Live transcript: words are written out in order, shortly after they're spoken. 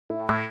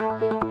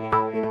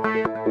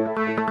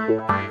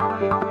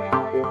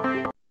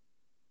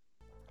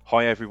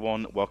Hi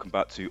everyone, welcome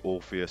back to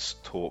Orpheus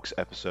Talks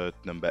episode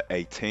number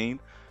 18.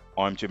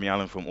 I'm Jimmy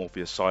Allen from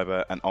Orpheus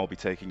Cyber and I'll be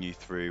taking you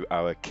through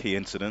our key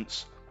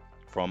incidents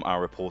from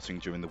our reporting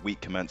during the week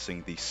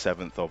commencing the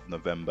 7th of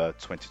November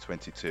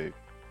 2022.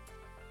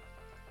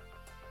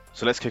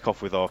 So let's kick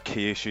off with our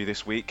key issue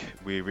this week.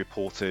 We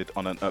reported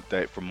on an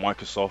update from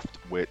Microsoft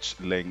which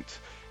linked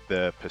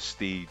the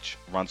Prestige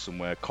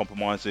ransomware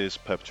compromises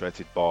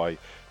perpetrated by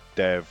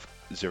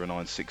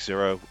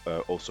Dev0960,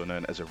 also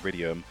known as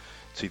Iridium,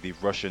 to the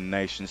Russian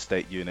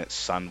nation-state unit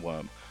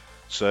Sandworm.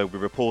 So we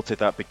reported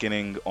that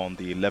beginning on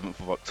the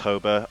 11th of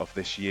October of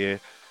this year,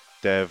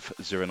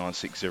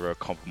 Dev0960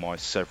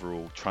 compromised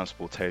several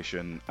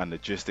transportation and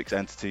logistics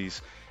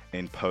entities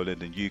in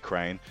Poland and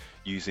Ukraine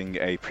using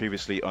a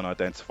previously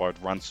unidentified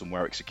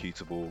ransomware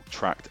executable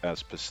tracked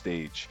as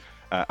Prestige.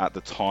 At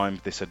the time,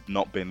 this had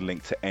not been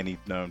linked to any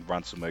known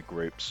ransomware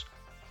groups.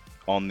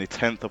 On the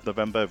 10th of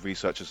November,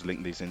 researchers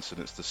linked these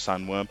incidents to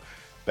Sandworm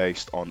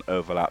based on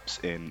overlaps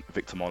in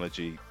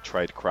victimology,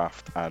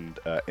 tradecraft, and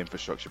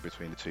infrastructure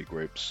between the two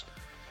groups.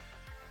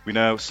 We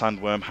know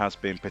Sandworm has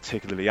been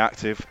particularly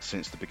active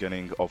since the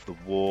beginning of the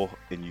war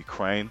in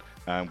Ukraine,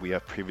 and we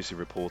have previously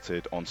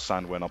reported on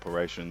Sandworm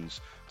operations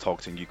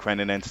targeting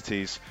Ukrainian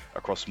entities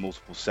across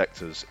multiple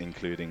sectors,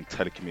 including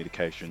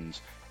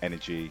telecommunications,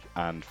 energy,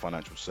 and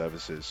financial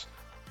services.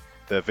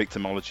 The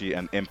victimology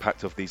and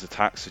impact of these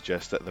attacks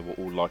suggest that they were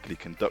all likely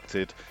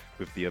conducted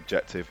with the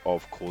objective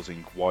of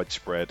causing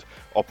widespread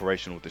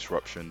operational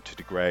disruption to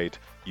degrade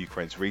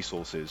Ukraine's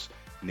resources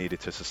needed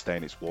to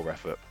sustain its war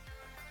effort.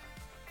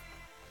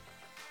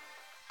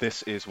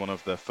 This is one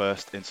of the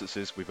first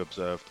instances we've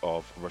observed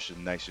of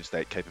Russian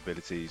nation-state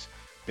capabilities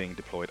being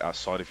deployed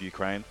outside of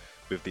Ukraine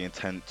with the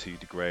intent to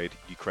degrade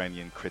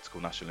Ukrainian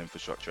critical national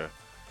infrastructure.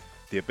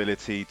 The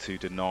ability to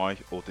deny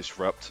or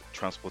disrupt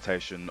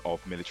transportation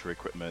of military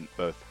equipment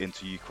both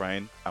into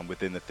Ukraine and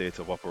within the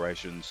theatre of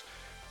operations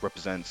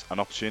represents an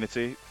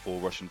opportunity for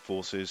Russian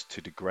forces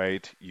to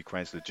degrade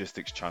Ukraine's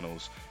logistics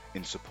channels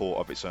in support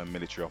of its own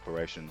military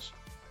operations.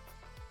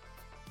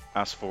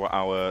 As for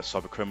our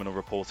cybercriminal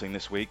reporting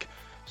this week,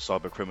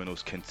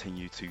 cybercriminals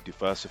continue to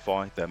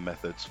diversify their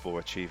methods for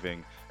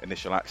achieving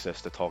initial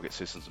access to target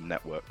systems and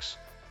networks.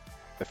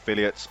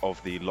 Affiliates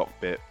of the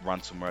Lockbit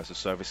ransomware as a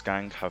service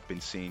gang have been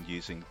seen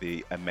using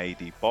the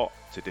Amadi bot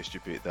to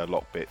distribute their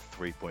Lockbit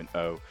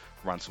 3.0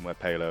 ransomware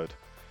payload.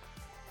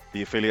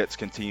 The affiliates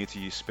continue to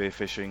use spear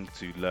phishing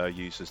to lure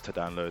users to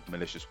download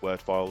malicious word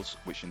files,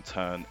 which in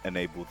turn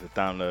enable the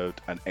download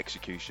and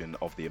execution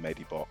of the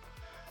Amadi bot.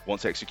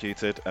 Once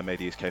executed,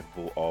 Amadi is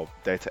capable of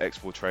data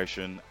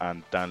exfiltration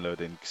and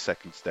downloading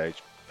second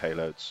stage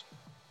payloads.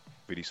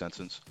 Ready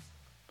sentence.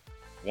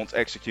 Once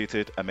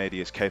executed, Amadi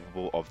is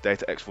capable of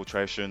data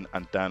exfiltration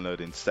and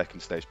downloading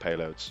second stage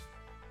payloads.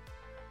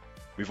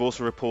 We've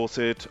also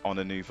reported on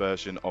a new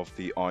version of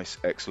the ICE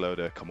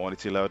X-Loader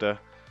commodity loader.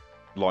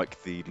 Like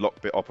the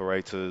Lockbit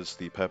operators,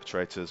 the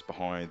perpetrators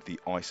behind the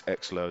ICE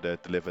X-Loader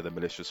deliver the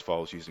malicious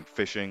files using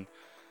phishing.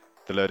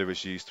 The loader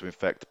is used to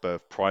infect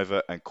both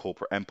private and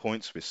corporate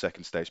endpoints with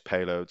second stage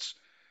payloads.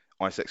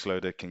 ICE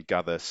Loader can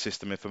gather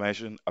system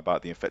information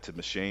about the infected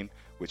machine,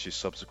 which is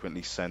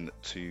subsequently sent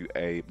to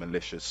a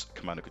malicious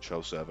command and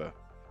control server.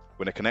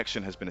 When a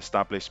connection has been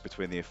established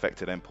between the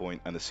affected endpoint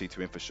and the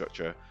C2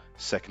 infrastructure,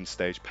 second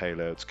stage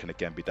payloads can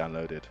again be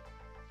downloaded.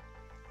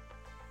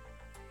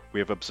 We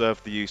have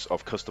observed the use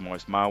of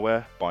customized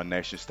malware by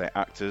nation-state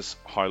actors,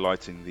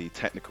 highlighting the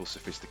technical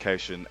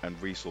sophistication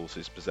and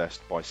resources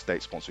possessed by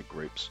state-sponsored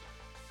groups.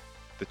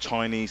 The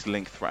Chinese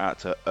linked threat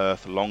actor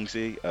Earth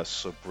Longzhi, a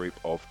subgroup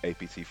of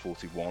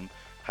APT41,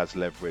 has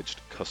leveraged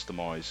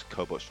customized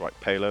Cobalt Strike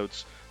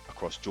payloads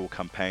across dual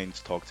campaigns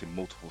targeting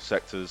multiple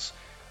sectors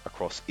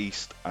across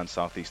East and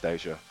Southeast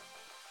Asia.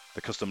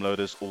 The custom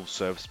loaders all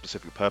serve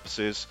specific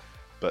purposes,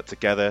 but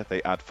together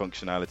they add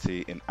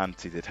functionality in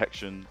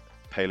anti-detection,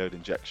 payload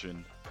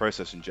injection,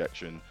 process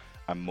injection,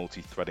 and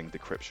multi-threading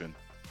decryption.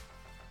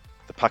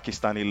 The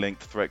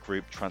Pakistani-linked threat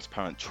group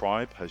Transparent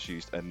Tribe has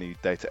used a new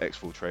data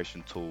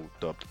exfiltration tool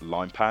dubbed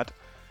LimePad.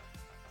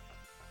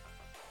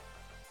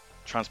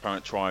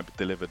 Transparent Tribe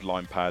delivered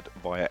LimePad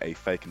via a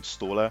fake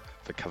installer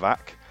for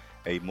Kavak,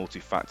 a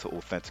multi-factor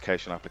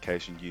authentication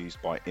application used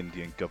by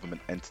Indian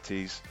government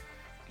entities.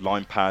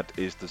 LimePad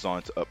is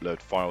designed to upload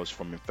files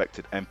from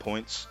infected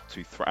endpoints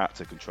to threat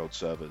actor-controlled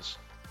servers.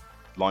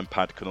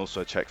 LimePad can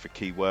also check for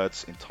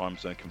keywords in time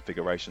zone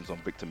configurations on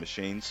victim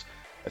machines,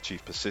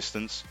 achieve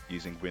persistence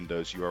using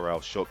Windows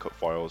URL shortcut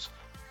files,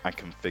 and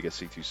configure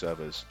C2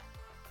 servers.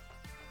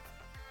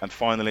 And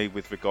finally,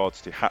 with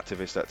regards to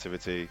hacktivist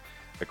activity,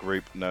 a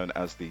group known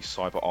as the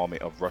Cyber Army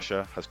of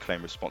Russia has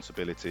claimed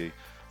responsibility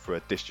for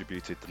a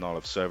distributed denial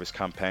of service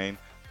campaign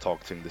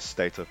targeting the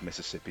state of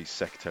Mississippi's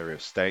Secretary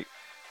of State,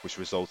 which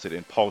resulted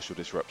in partial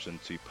disruption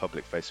to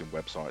public-facing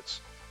websites.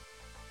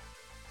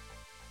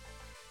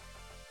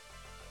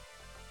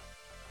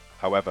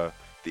 However,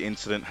 the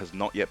incident has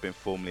not yet been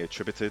formally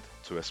attributed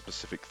to a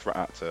specific threat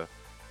actor,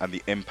 and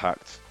the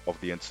impact of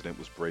the incident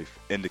was brief,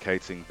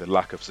 indicating the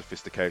lack of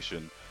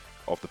sophistication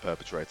of the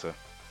perpetrator.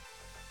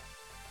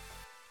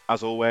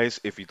 As always,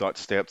 if you'd like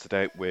to stay up to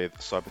date with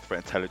cyber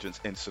threat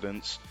intelligence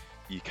incidents,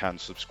 you can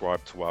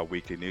subscribe to our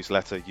weekly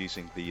newsletter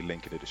using the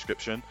link in the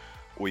description,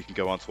 or you can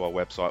go onto our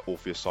website,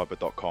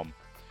 orpheuscyber.com.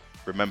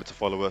 Remember to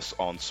follow us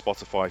on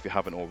Spotify if you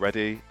haven't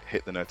already.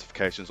 Hit the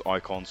notifications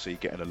icon so you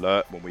get an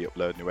alert when we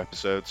upload new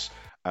episodes.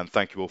 And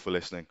thank you all for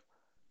listening.